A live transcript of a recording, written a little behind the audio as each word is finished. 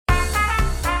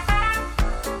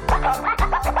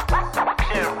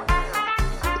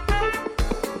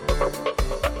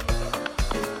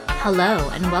Hello,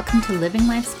 and welcome to Living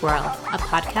Life Squirrel, a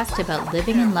podcast about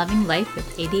living and loving life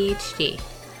with ADHD.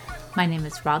 My name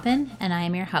is Robin, and I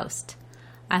am your host.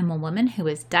 I'm a woman who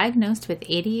was diagnosed with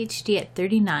ADHD at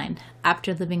 39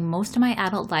 after living most of my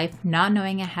adult life not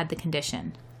knowing I had the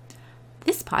condition.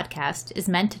 This podcast is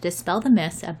meant to dispel the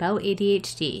myths about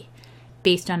ADHD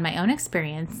based on my own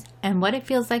experience and what it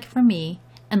feels like for me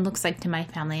and looks like to my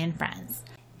family and friends.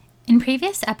 In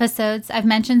previous episodes, I've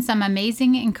mentioned some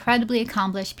amazing, incredibly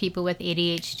accomplished people with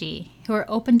ADHD who are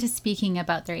open to speaking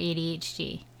about their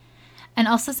ADHD, and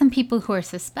also some people who are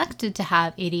suspected to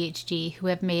have ADHD who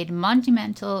have made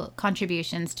monumental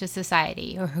contributions to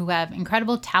society or who have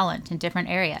incredible talent in different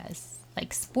areas,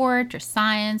 like sport or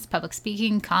science, public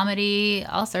speaking, comedy,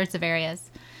 all sorts of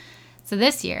areas. So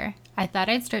this year, I thought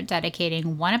I'd start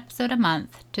dedicating one episode a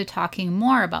month to talking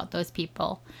more about those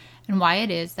people and why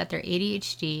it is that their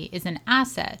ADHD is an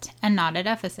asset and not a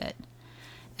deficit,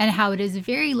 and how it is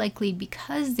very likely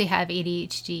because they have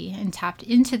ADHD and tapped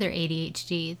into their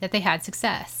ADHD that they had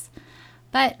success.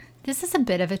 But this is a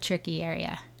bit of a tricky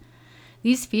area.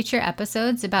 These future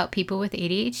episodes about people with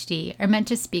ADHD are meant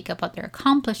to speak about their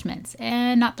accomplishments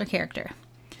and not their character.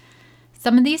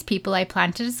 Some of these people I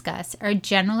plan to discuss are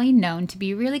generally known to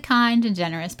be really kind and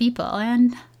generous people,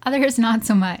 and others not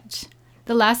so much.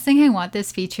 The last thing I want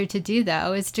this feature to do,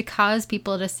 though, is to cause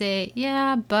people to say,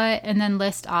 yeah, but, and then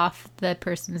list off the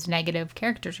person's negative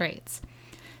character traits.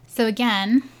 So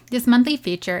again, this monthly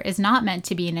feature is not meant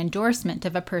to be an endorsement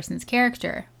of a person's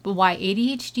character, but why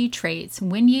ADHD traits,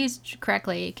 when used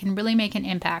correctly, can really make an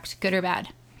impact, good or bad.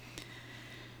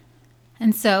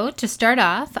 And so, to start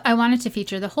off, I wanted to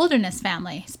feature the Holderness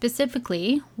family,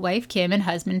 specifically wife Kim and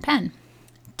husband Penn.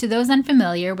 To those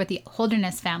unfamiliar with the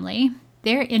Holderness family,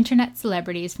 they're internet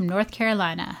celebrities from North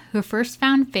Carolina who first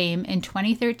found fame in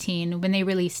 2013 when they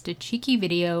released a cheeky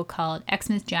video called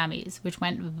Xmas Jammies, which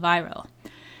went viral.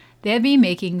 They have been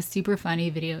making super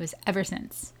funny videos ever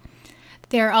since.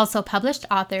 They are also published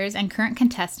authors and current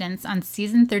contestants on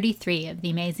season 33 of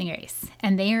The Amazing Race,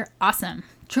 and they are awesome,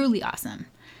 truly awesome.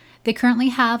 They currently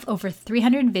have over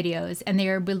 300 videos, and they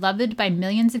are beloved by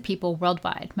millions of people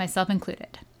worldwide, myself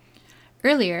included.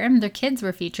 Earlier, their kids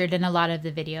were featured in a lot of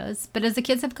the videos, but as the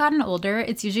kids have gotten older,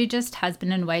 it's usually just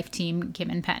husband and wife team Kim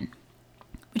and Penn,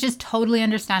 which is totally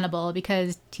understandable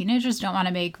because teenagers don't want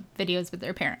to make videos with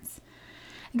their parents.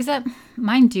 Except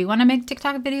mine do want to make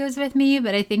TikTok videos with me,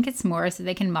 but I think it's more so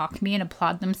they can mock me and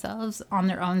applaud themselves on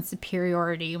their own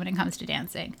superiority when it comes to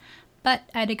dancing. But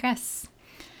I digress.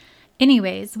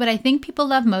 Anyways, what I think people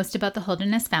love most about the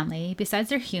Holderness family, besides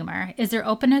their humor, is their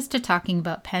openness to talking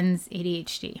about Penn's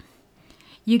ADHD.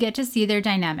 You get to see their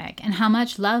dynamic and how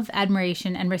much love,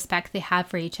 admiration, and respect they have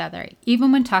for each other,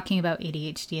 even when talking about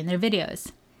ADHD in their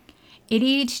videos.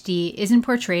 ADHD isn't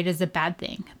portrayed as a bad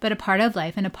thing, but a part of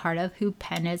life and a part of who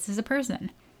Penn is as a person.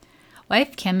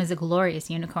 Wife Kim is a glorious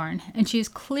unicorn, and she is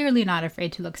clearly not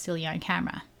afraid to look silly on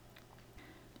camera.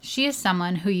 She is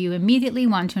someone who you immediately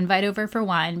want to invite over for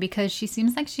wine because she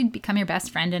seems like she'd become your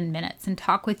best friend in minutes and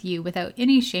talk with you without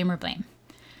any shame or blame.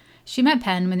 She met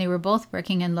Penn when they were both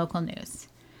working in local news.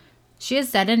 She has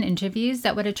said in interviews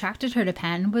that what attracted her to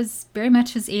Penn was very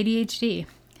much his ADHD,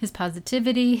 his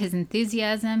positivity, his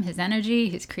enthusiasm, his energy,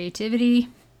 his creativity.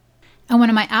 And one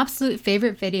of my absolute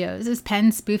favorite videos is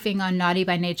Penn spoofing on Naughty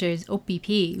by Nature's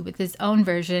OPP with his own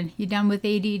version, You Done With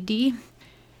ADD?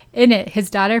 In it, his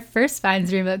daughter first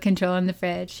finds the remote control in the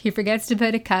fridge. He forgets to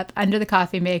put a cup under the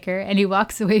coffee maker, and he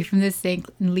walks away from the sink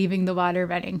and leaving the water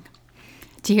running.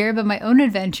 To hear about my own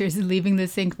adventures in leaving the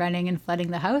sink running and flooding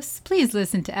the house, please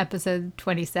listen to episode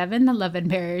 27, The Love and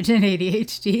Marriage and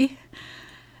ADHD.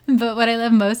 But what I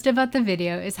love most about the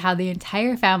video is how the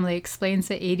entire family explains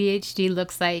what ADHD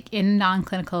looks like in a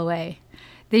non-clinical way.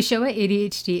 They show what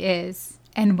ADHD is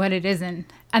and what it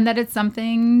isn't, and that it's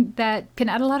something that can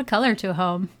add a lot of color to a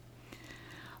home.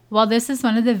 While this is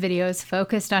one of the videos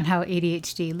focused on how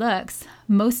ADHD looks,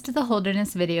 most of the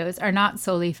Holderness videos are not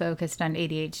solely focused on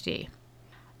ADHD.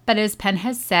 But as Penn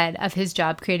has said of his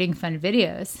job creating fun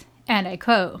videos, and I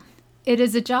quote, "It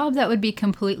is a job that would be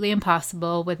completely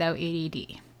impossible without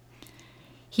ADD."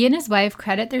 He and his wife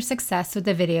credit their success with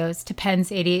the videos to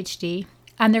Penn's ADHD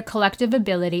and their collective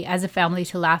ability as a family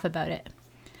to laugh about it.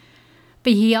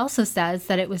 But he also says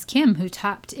that it was Kim who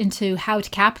tapped into how to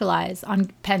capitalize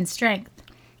on Penn's strength,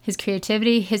 his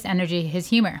creativity, his energy, his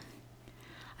humor.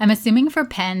 I'm assuming for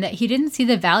Penn that he didn't see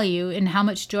the value in how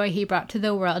much joy he brought to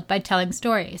the world by telling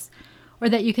stories, or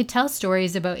that you could tell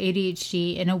stories about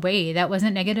ADHD in a way that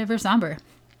wasn't negative or somber.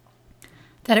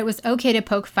 That it was okay to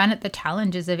poke fun at the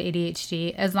challenges of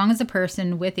ADHD as long as a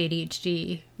person with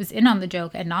ADHD was in on the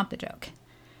joke and not the joke.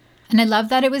 And I love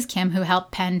that it was Kim who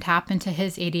helped Penn tap into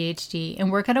his ADHD and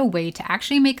work out a way to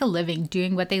actually make a living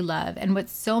doing what they love and what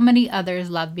so many others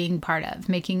love being part of,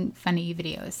 making funny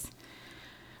videos.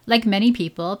 Like many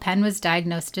people, Penn was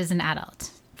diagnosed as an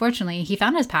adult. Fortunately, he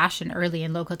found his passion early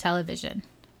in local television,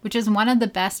 which is one of the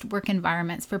best work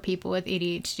environments for people with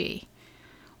ADHD.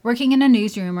 Working in a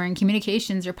newsroom or in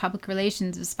communications or public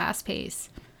relations is fast-paced.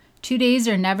 2 days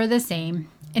are never the same,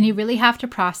 and you really have to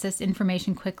process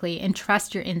information quickly and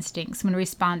trust your instincts when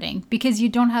responding because you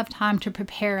don't have time to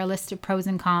prepare a list of pros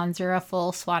and cons or a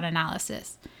full SWOT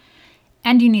analysis.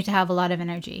 And you need to have a lot of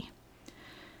energy.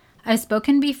 I've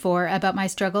spoken before about my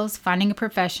struggles finding a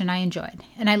profession I enjoyed,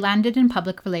 and I landed in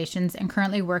public relations and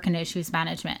currently work in issues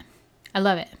management. I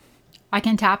love it. I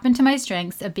can tap into my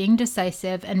strengths of being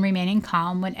decisive and remaining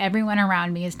calm when everyone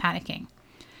around me is panicking.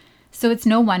 So it's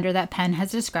no wonder that Penn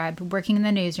has described working in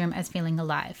the newsroom as feeling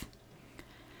alive.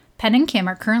 Penn and Kim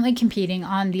are currently competing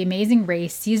on The Amazing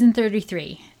Race Season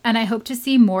 33, and I hope to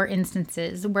see more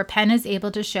instances where Penn is able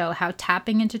to show how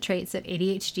tapping into traits of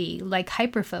ADHD, like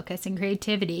hyperfocus and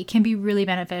creativity, can be really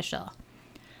beneficial.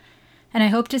 And I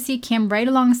hope to see Kim right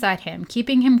alongside him,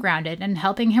 keeping him grounded and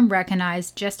helping him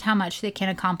recognize just how much they can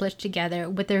accomplish together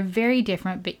with their very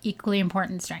different but equally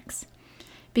important strengths.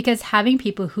 Because having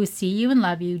people who see you and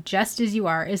love you just as you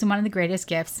are is one of the greatest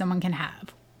gifts someone can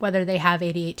have, whether they have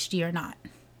ADHD or not.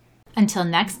 Until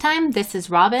next time, this is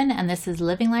Robin, and this is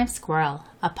Living Life Squirrel,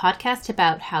 a podcast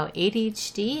about how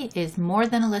ADHD is more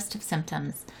than a list of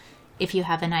symptoms. If you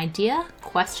have an idea,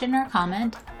 question, or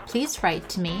comment, please write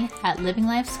to me at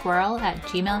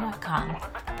livinglifesquirrel@gmail.com.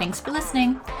 Thanks for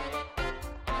listening.